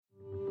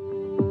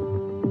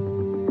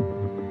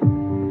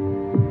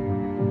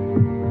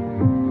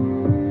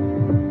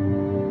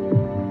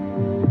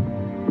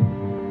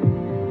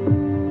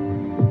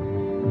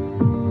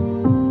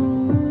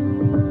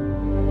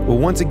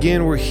Once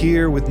again, we're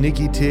here with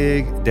Nikki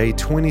Tigg, day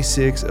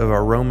 26 of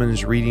our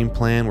Romans reading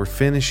plan. We're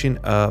finishing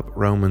up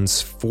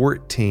Romans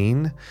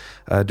 14,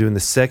 doing the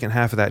second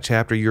half of that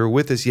chapter. You were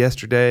with us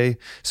yesterday.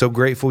 So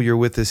grateful you're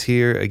with us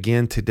here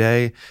again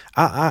today.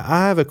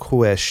 I have a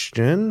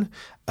question.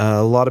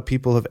 A lot of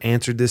people have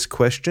answered this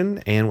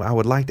question, and I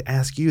would like to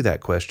ask you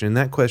that question. And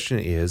that question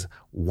is,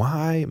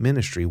 why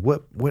ministry?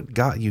 What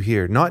got you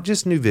here? Not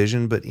just New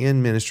Vision, but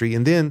in ministry.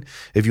 And then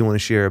if you want to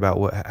share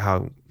about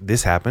how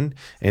this happened,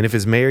 and if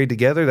it's married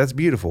together, that's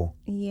beautiful.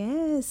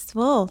 Yes.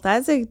 Well,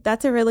 that's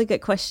a really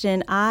good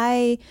question.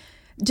 I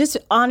just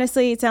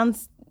honestly, it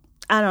sounds,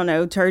 I don't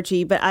know,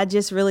 churchy, but I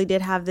just really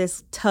did have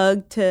this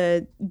tug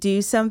to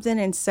do something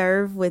and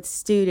serve with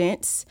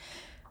students.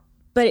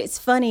 But it's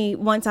funny,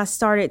 once I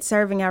started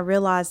serving, I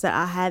realized that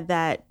I had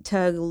that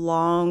tug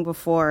long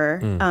before,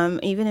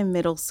 even in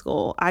middle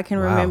school. I can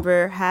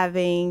remember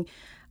having,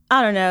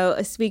 I don't know,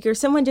 a speaker,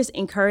 someone just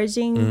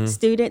encouraging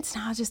students.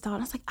 And I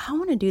was like, I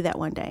want to do that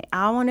one day.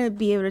 I want to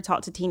be able to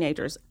talk to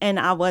teenagers. And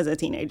I was a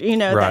teenager,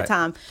 at that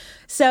time.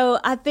 So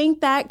I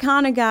think that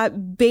kind of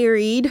got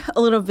buried a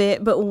little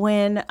bit. But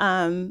when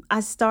I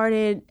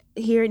started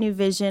here at New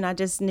Vision, I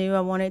just knew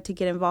I wanted to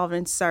get involved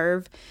and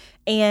serve.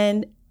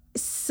 And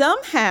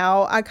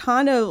somehow I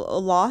kind of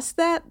lost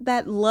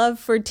that love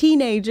for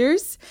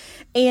teenagers.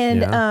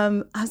 And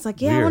I was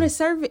like, I want to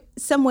serve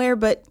somewhere,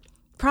 but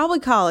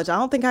probably college. I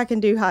don't think I can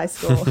do high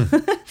school.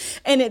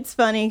 And it's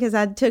funny because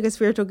I took a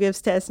spiritual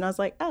gifts test and I was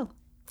like, oh,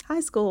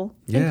 high school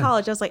and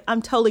college. I was like,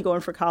 I'm totally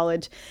going for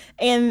college.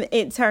 And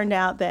it turned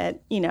out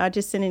that, I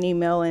just sent an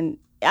email and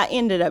I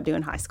ended up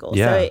doing high school.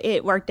 Yeah. So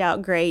it worked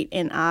out great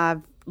and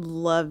I've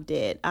loved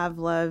it. I've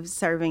loved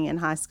serving in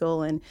high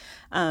school, and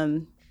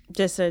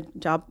just a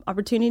job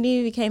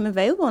opportunity became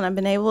available, and I've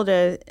been able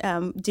to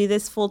do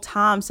this full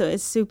time. So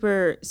it's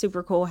super,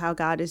 super cool how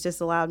God has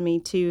just allowed me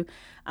to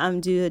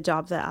do the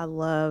job that I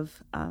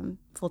love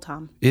full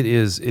time. It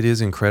is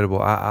incredible.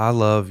 I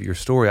love your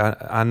story.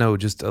 I know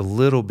just a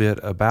little bit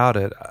about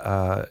it,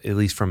 at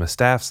least from a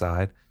staff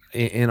side.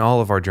 In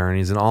all of our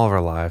journeys, in all of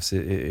our lives,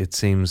 it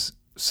seems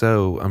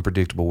so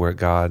unpredictable where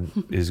God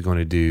is going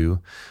to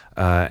do.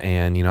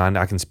 And,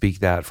 I can speak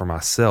that for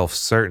myself,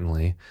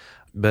 certainly.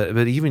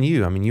 But even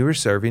you, you were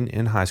serving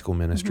in high school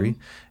ministry,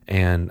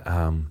 and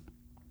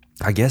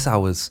I guess I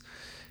was,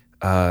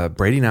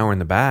 Brady and I were in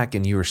the back,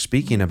 and you were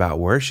speaking about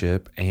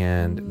worship,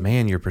 and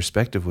man, your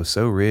perspective was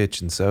so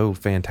rich and so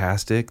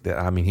fantastic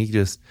that, he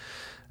just,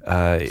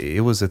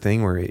 it was a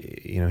thing where,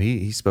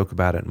 he spoke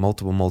about it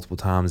multiple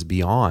times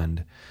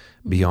beyond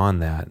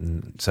that.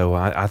 And so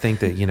I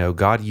think that,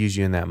 God used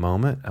you in that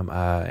moment,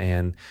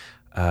 and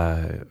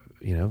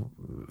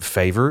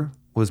favor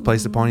was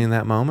placed upon you in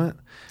that moment.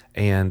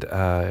 And,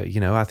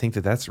 I think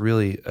that that's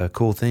really a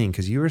cool thing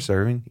because you were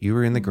serving, you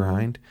were in the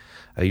grind,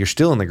 you're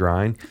still in the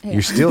grind,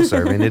 you're still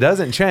serving. It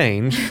doesn't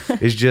change.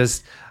 It's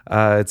just,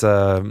 it's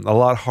a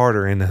lot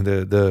harder and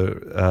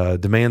the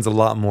demands a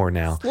lot more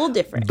now. It's a little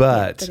different,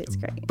 but it's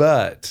great.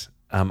 But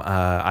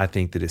I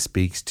think that it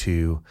speaks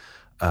to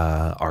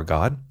our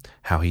God,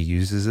 how he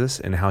uses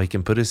us and how he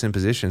can put us in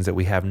positions that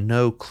we have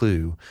no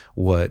clue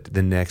what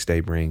the next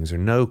day brings or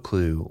no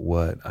clue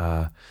what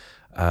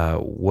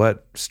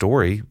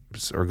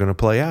stories are going to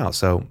play out.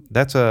 So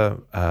that's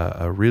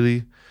a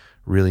really,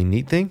 really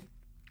neat thing.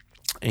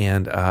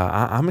 And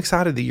I'm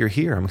excited that you're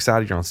here. I'm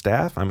excited you're on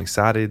staff. I'm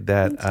excited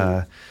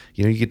that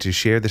you get to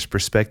share this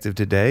perspective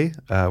today.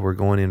 We're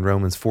going in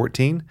Romans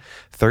 14,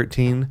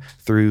 13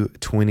 through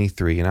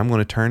 23. And I'm going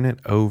to turn it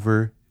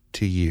over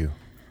to you.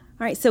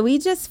 All right, so we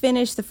just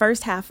finished the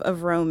first half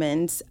of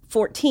Romans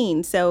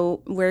 14,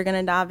 so we're going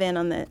to dive in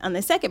on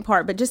the second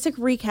part. But just to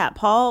recap,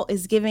 Paul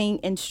is giving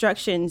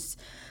instructions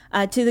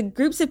to the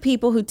groups of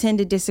people who tend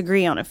to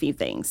disagree on a few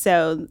things.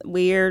 So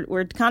we're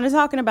kind of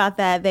talking about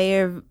that. They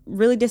are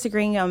really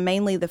disagreeing on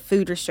mainly the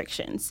food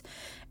restrictions.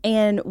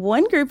 And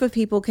one group of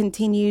people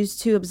continues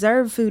to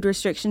observe food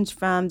restrictions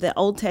from the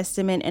Old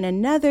Testament, and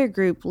another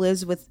group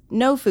lives with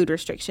no food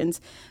restrictions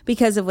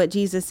because of what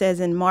Jesus says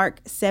in Mark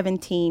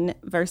 17,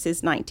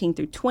 verses 19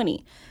 through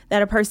 20,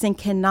 that a person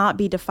cannot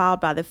be defiled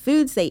by the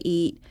foods they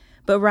eat,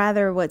 but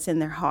rather what's in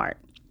their heart.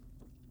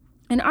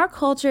 And our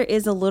culture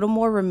is a little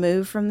more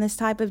removed from this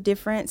type of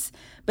difference,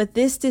 but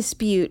this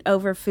dispute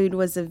over food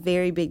was a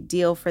very big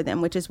deal for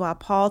them, which is why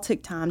Paul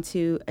took time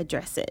to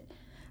address it.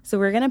 So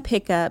we're going to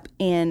pick up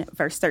in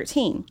verse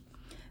 13.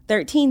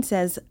 13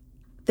 says,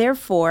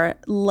 "Therefore,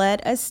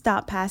 let us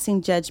stop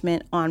passing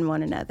judgment on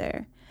one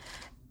another."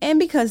 And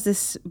because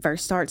this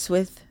verse starts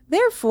with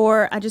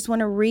therefore, I just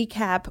want to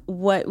recap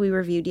what we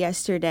reviewed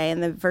yesterday,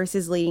 and the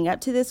verses leading up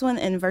to this one,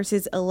 and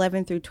verses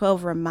 11 through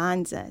 12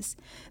 reminds us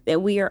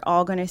that we are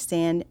all going to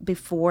stand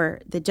before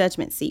the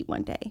judgment seat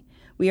one day.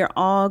 We are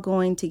all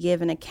going to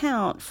give an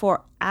account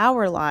for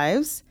our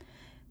lives.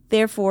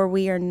 Therefore,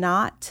 we are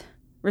not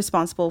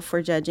responsible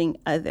for judging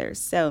others.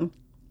 So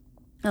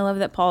I love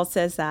that Paul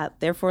says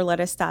that. Therefore, let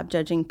us stop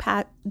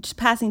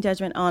passing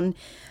judgment on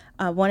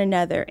one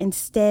another.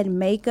 Instead,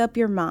 make up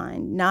your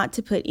mind not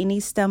to put any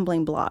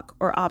stumbling block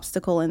or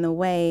obstacle in the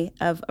way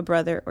of a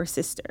brother or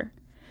sister.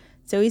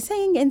 So he's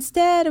saying,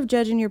 instead of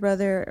judging your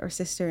brother or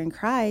sister in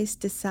Christ,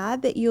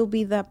 decide that you'll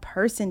be the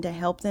person to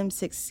help them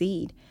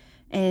succeed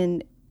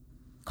and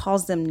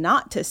cause them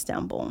not to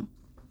stumble.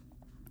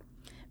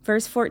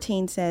 Verse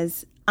 14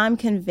 says, I'm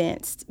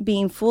convinced,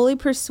 being fully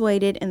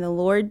persuaded in the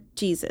Lord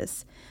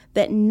Jesus,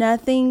 that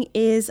nothing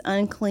is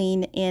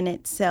unclean in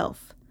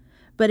itself.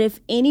 But if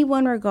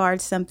anyone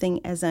regards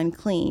something as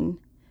unclean,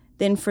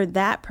 then for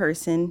that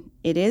person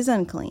it is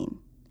unclean.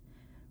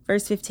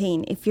 Verse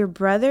 15, if your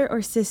brother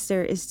or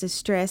sister is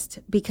distressed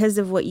because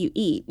of what you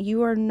eat,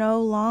 you are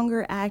no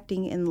longer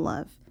acting in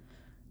love.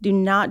 Do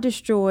not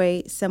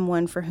destroy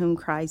someone for whom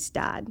Christ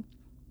died.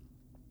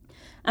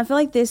 I feel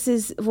like this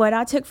is what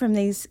I took from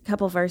these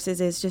couple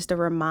verses is just a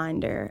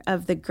reminder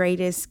of the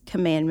greatest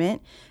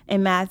commandment.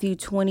 In Matthew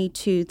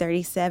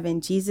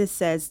 22:37, Jesus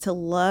says to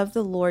love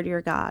the Lord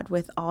your God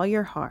with all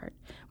your heart,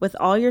 with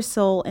all your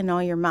soul, and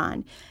all your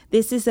mind.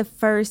 This is the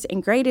first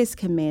and greatest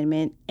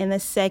commandment, and the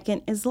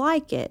second is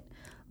like it.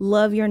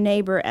 Love your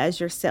neighbor as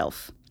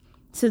yourself.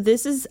 So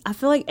this is, I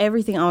feel like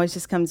everything always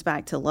just comes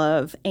back to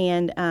love,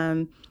 and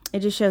it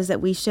just shows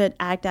that we should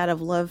act out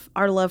of love,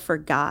 our love for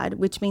God,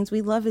 which means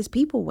we love his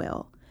people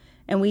well,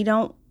 and we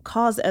don't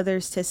cause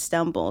others to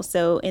stumble.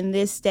 So in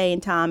this day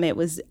and time, it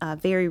was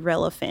very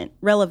relevant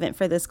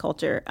for this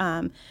culture,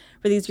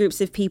 for these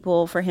groups of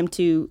people, for him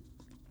to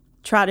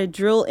try to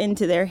drill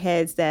into their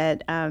heads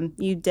that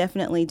you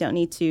definitely don't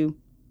need to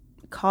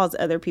cause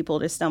other people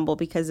to stumble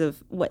because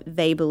of what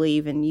they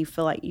believe and you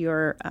feel like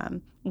your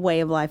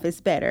way of life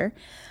is better.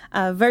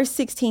 Verse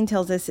 16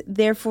 tells us,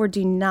 therefore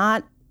do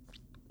not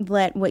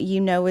let what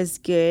you know is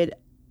good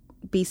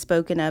be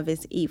spoken of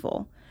as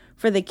evil.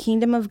 For the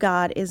kingdom of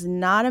God is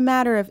not a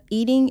matter of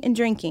eating and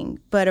drinking,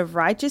 but of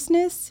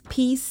righteousness,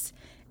 peace,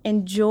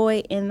 and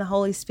joy in the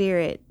Holy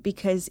Spirit,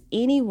 because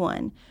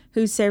anyone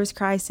who serves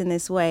Christ in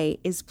this way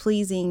is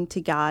pleasing to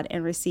God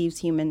and receives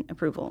human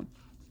approval.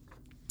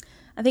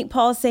 I think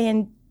Paul is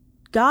saying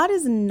God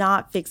is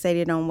not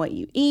fixated on what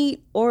you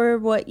eat or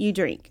what you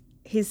drink.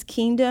 His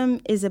kingdom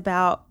is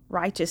about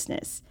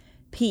righteousness,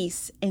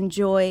 peace, and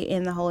joy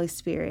in the Holy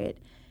Spirit.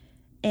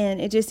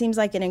 And it just seems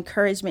like an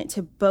encouragement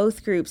to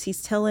both groups.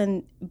 He's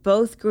telling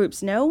both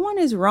groups, no one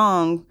is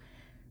wrong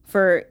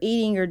for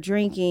eating or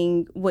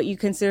drinking what you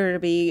consider to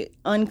be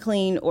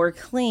unclean or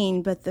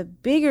clean, but the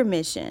bigger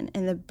mission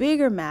and the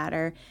bigger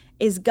matter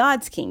is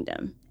God's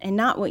kingdom and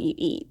not what you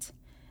eat.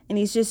 And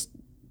he's just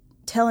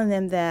telling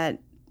them that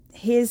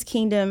his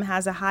kingdom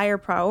has a higher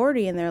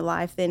priority in their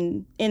life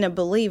than in a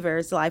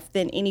believer's life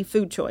than any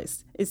food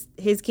choice. It's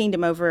his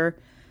kingdom over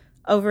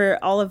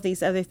all of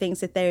these other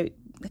things that they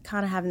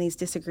kind of having these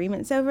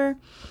disagreements over.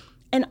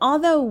 And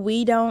although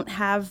we don't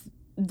have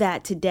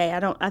that today,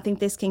 I think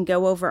this can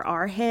go over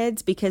our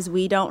heads because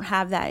we don't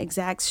have that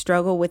exact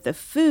struggle with the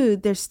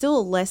food. There's still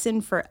a lesson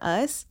for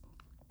us.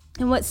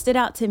 And what stood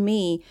out to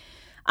me,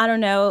 I don't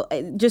know,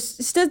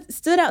 just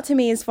stood out to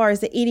me as far as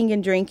the eating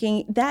and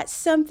drinking. That's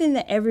something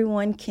that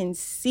everyone can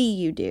see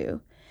you do.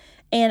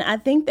 And I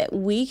think that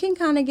we can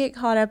kind of get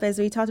caught up, as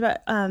we talked about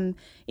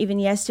even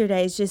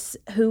yesterday, is just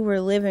who we're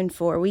living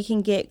for. We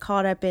can get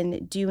caught up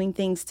in doing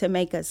things to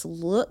make us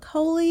look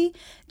holy,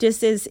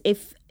 just as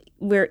if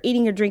we're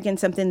eating or drinking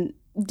something,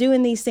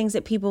 doing these things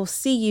that people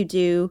see you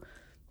do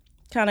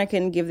kind of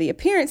can give the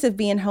appearance of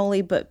being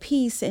holy, but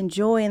peace and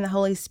joy in the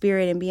Holy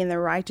Spirit and being the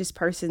righteous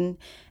person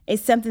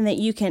is something that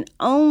you can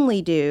only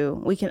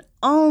do. We can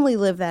only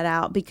live that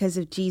out because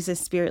of Jesus'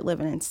 Spirit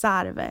living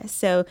inside of us.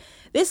 So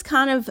this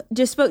kind of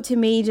just spoke to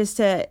me just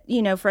to,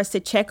 for us to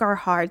check our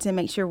hearts and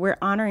make sure we're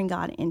honoring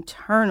God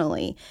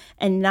internally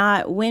and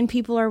not when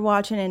people are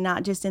watching and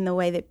not just in the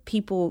way that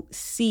people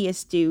see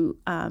us do.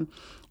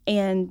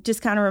 And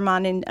just kind of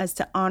reminding us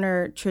to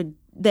honor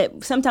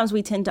that sometimes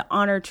we tend to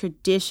honor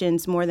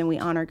traditions more than we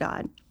honor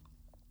God.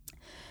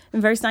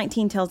 And verse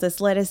 19 tells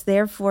us, let us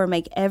therefore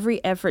make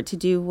every effort to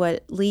do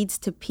what leads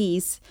to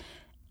peace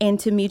and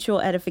to mutual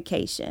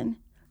edification.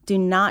 Do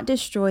not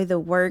destroy the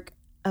work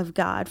of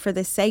God for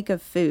the sake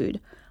of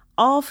food.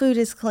 All food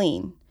is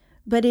clean,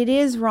 but it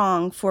is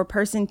wrong for a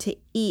person to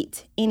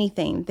eat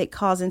anything that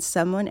causes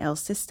someone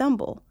else to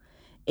stumble.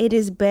 It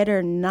is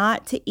better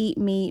not to eat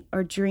meat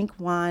or drink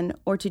wine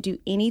or to do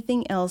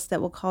anything else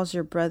that will cause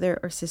your brother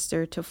or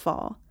sister to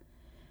fall.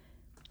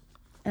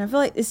 And I feel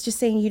like it's just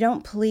saying you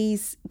don't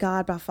please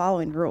God by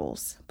following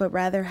rules, but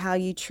rather how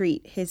you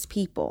treat his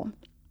people.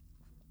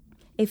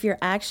 If your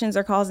actions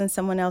are causing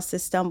someone else to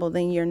stumble,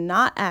 then you're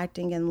not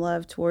acting in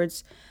love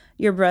towards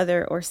your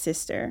brother or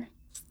sister.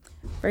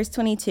 Verse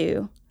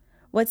 22,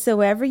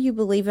 whatsoever you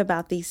believe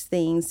about these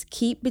things,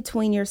 keep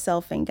between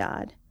yourself and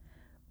God.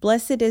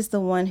 Blessed is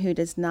the one who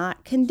does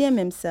not condemn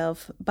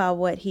himself by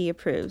what he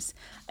approves.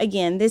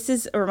 Again, this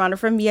is a reminder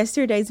from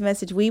yesterday's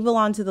message. We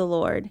belong to the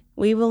Lord.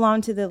 We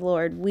belong to the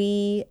Lord.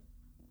 We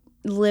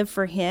live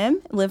for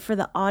him, live for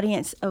the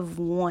audience of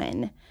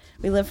one.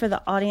 We live for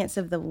the audience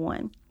of the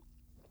one.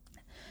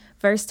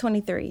 Verse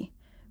 23,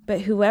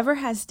 but whoever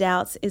has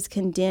doubts is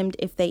condemned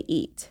if they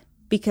eat,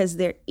 because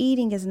their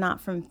eating is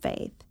not from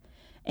faith.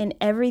 And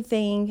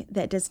everything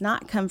that does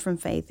not come from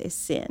faith is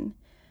sin.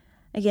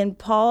 Again,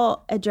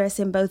 Paul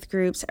addressing both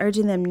groups,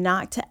 urging them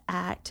to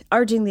act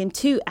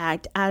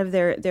out of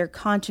their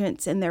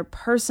conscience and their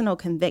personal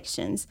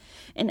convictions,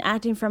 and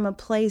acting from a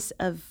place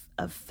of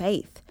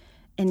faith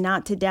and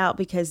not to doubt,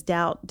 because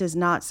doubt does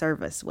not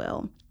serve us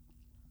well.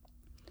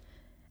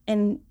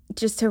 And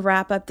just to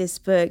wrap up this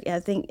book, I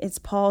think it's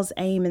Paul's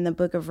aim in the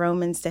book of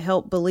Romans to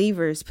help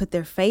believers put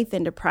their faith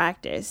into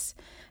practice,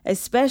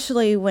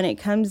 especially when it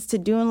comes to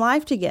doing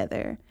life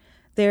together.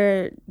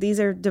 These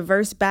are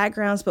diverse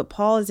backgrounds, but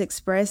Paul is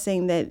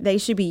expressing that they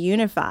should be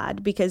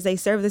unified because they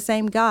serve the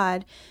same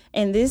God.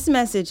 And this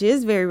message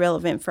is very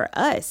relevant for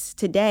us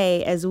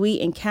today as we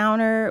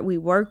encounter, we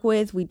work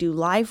with, we do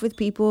life with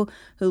people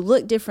who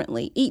look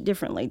differently, eat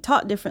differently,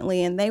 talk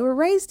differently, and they were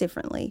raised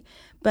differently.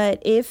 But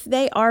if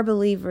they are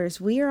believers,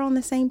 we are on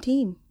the same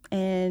team,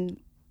 and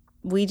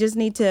we just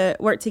need to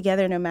work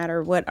together no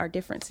matter what our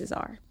differences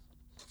are.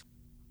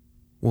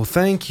 Well,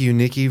 thank you,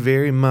 Nikki,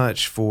 very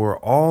much for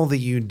all that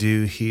you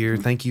do here.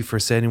 Thank you for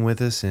sitting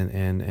with us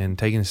and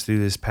taking us through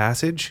this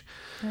passage.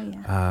 Oh,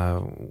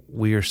 yeah.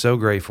 We are so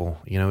grateful.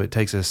 You know, it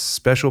takes a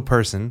special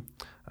person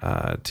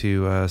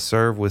to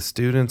serve with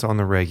students on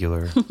the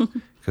regular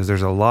because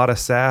there's a lot of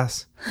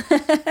sass,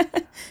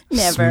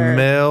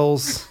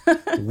 smells,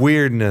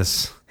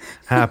 weirdness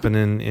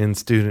happening in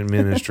student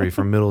ministry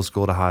from middle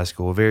school to high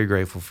school. Very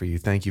grateful for you.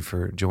 Thank you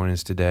for joining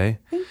us today.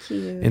 Thank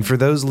you. And for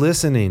those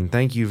listening,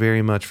 thank you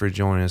very much for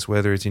joining us,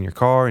 whether it's in your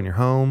car, in your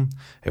home,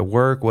 at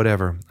work,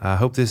 whatever. I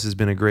hope this has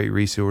been a great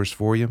resource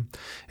for you.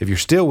 If you're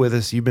still with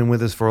us, you've been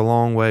with us for a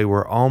long way.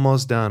 We're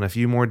almost done, a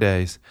few more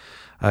days.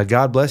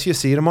 God bless you.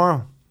 See you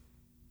tomorrow.